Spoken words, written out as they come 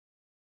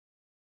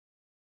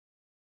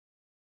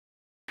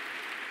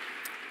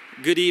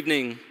Good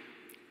evening.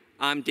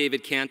 I'm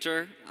David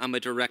Canter. I'm a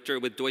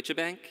director with Deutsche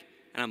Bank,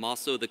 and I'm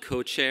also the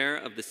co-chair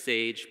of the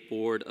SAGE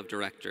Board of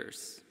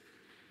Directors.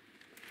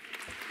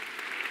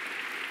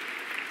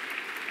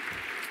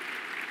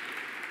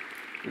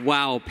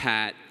 Wow,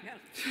 Pat.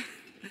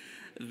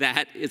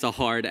 That is a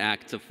hard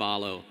act to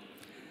follow.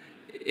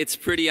 It's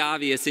pretty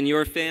obvious in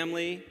your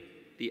family,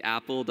 the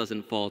apple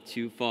doesn't fall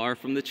too far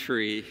from the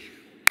tree.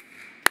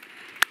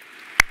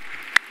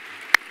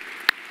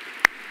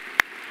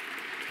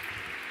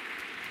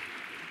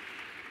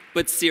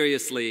 But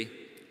seriously,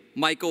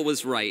 Michael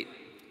was right.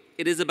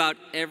 It is about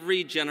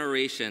every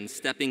generation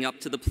stepping up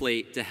to the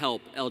plate to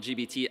help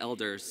LGBT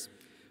elders,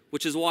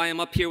 which is why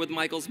I'm up here with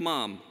Michael's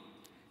mom,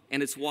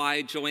 and it's why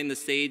I joined the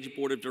SAGE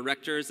Board of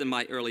Directors in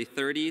my early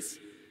 30s,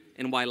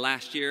 and why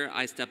last year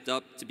I stepped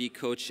up to be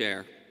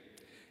co-chair.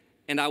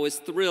 And I was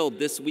thrilled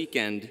this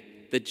weekend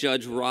that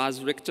Judge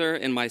Roz Richter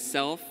and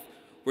myself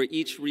were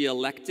each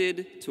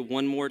re-elected to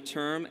one more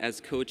term as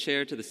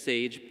co-chair to the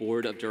SAGE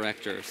Board of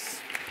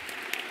Directors.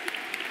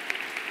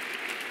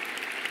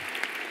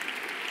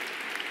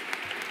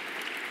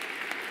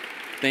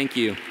 Thank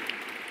you.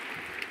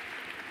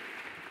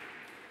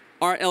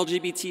 Our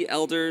LGBT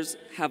elders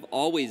have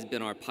always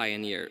been our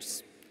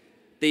pioneers.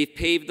 They've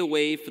paved the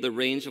way for the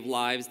range of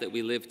lives that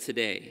we live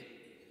today.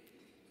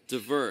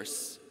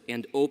 Diverse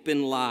and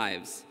open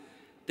lives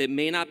that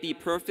may not be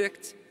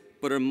perfect,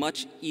 but are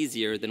much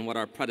easier than what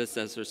our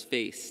predecessors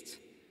faced.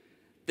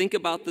 Think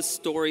about the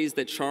stories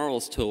that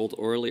Charles told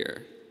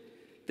earlier.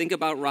 Think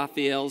about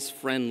Raphael's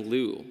friend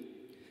Lou.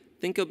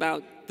 Think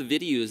about the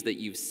videos that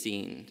you've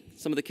seen,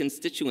 some of the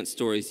constituent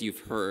stories you've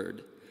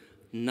heard.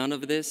 None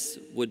of this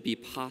would be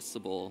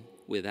possible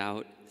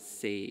without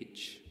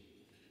SAGE.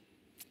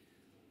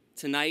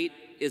 Tonight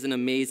is an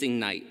amazing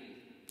night,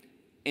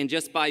 and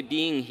just by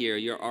being here,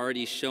 you're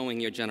already showing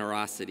your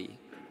generosity.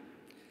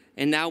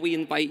 And now we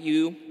invite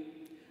you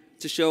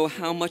to show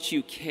how much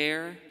you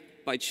care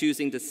by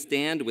choosing to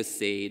stand with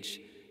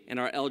SAGE and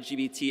our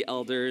LGBT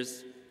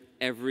elders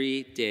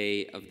every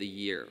day of the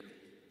year.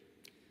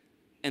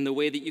 And the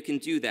way that you can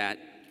do that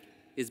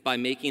is by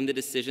making the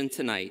decision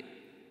tonight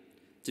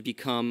to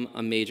become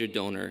a major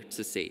donor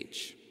to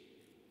SAGE.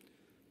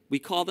 We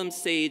call them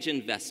SAGE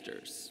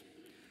investors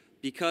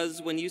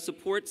because when you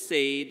support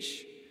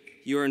SAGE,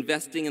 you're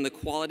investing in the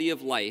quality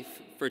of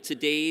life for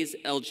today's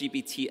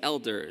LGBT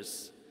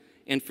elders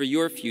and for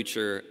your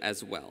future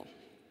as well.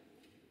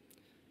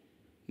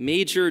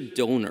 Major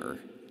donor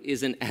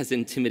isn't as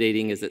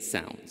intimidating as it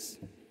sounds,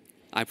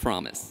 I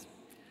promise.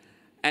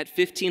 At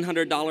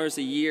 $1,500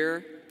 a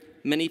year,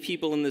 many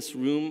people in this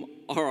room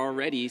are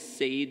already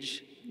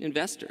SAGE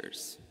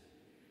investors.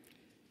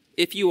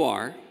 If you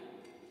are,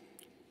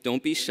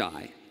 don't be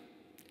shy,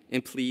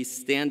 and please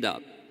stand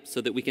up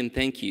so that we can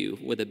thank you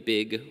with a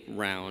big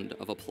round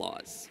of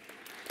applause.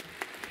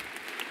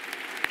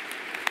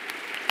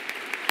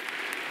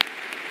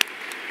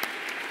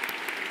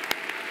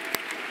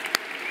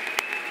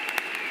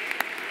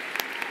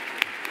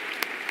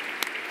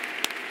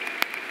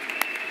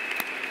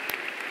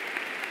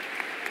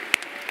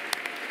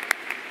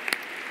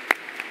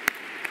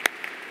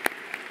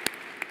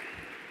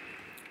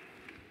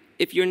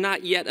 If you're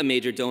not yet a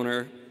major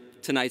donor,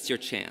 tonight's your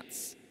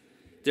chance.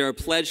 There are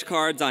pledge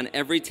cards on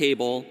every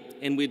table,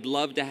 and we'd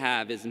love to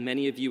have as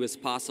many of you as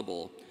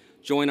possible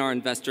join our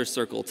investor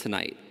circle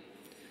tonight.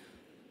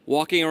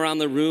 Walking around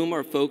the room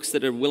are folks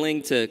that are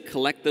willing to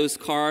collect those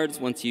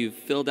cards once you've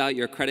filled out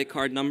your credit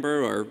card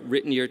number or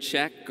written your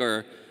check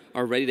or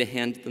are ready to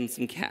hand them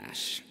some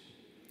cash.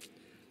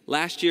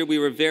 Last year, we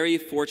were very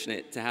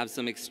fortunate to have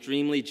some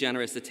extremely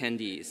generous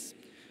attendees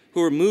who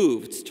were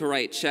moved to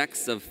write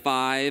checks of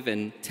 $5,000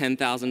 and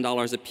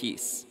 $10,000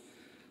 apiece.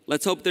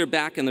 Let's hope they're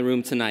back in the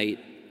room tonight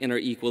and are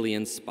equally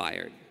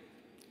inspired.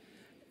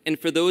 And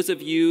for those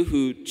of you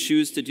who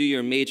choose to do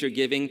your major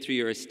giving through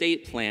your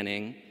estate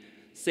planning,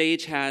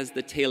 SAGE has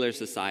the Taylor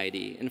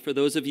Society. And for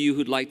those of you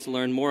who'd like to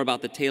learn more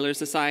about the Taylor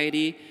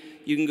Society,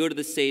 you can go to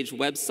the SAGE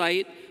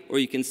website, or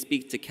you can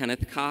speak to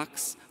Kenneth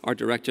Cox, our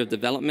Director of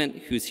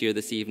Development, who's here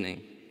this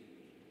evening.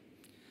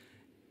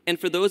 And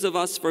for those of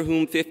us for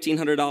whom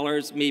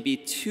 $1,500 may be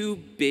too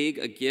big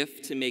a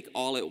gift to make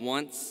all at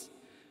once,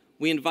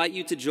 we invite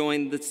you to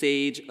join the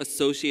SAGE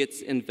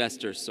Associates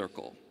Investor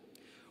Circle,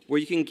 where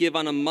you can give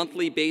on a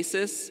monthly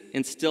basis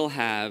and still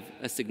have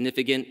a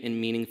significant and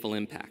meaningful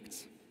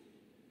impact.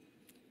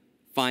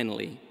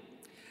 Finally,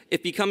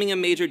 if becoming a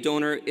major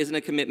donor isn't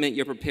a commitment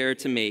you're prepared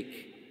to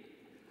make,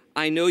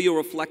 I know you'll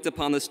reflect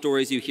upon the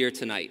stories you hear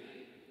tonight.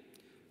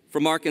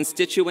 From our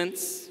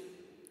constituents,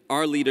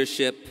 our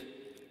leadership,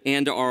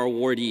 and our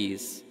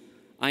awardees,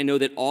 I know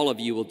that all of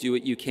you will do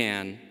what you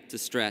can to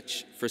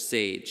stretch for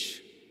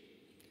SAGE.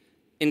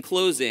 In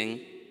closing,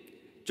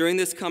 during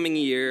this coming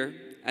year,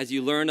 as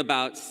you learn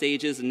about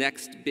SAGE's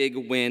next big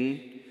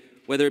win,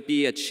 whether it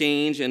be a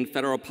change in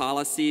federal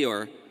policy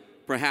or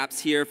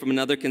perhaps hear from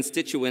another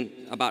constituent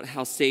about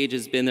how SAGE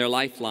has been their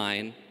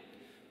lifeline,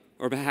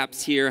 or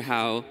perhaps hear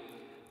how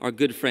our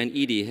good friend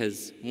Edie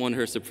has won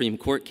her Supreme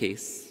Court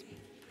case.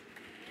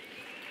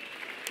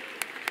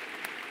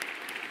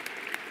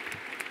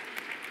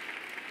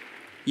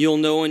 You'll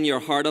know in your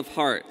heart of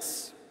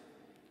hearts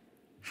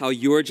how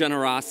your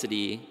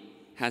generosity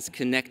has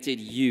connected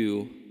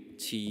you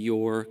to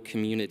your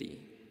community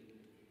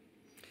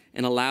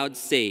and allowed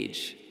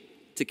Sage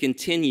to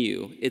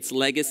continue its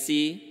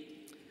legacy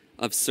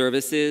of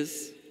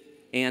services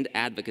and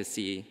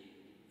advocacy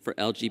for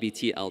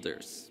LGBT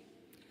elders.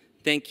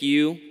 Thank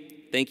you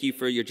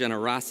for your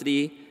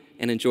generosity,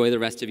 and enjoy the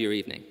rest of your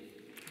evening.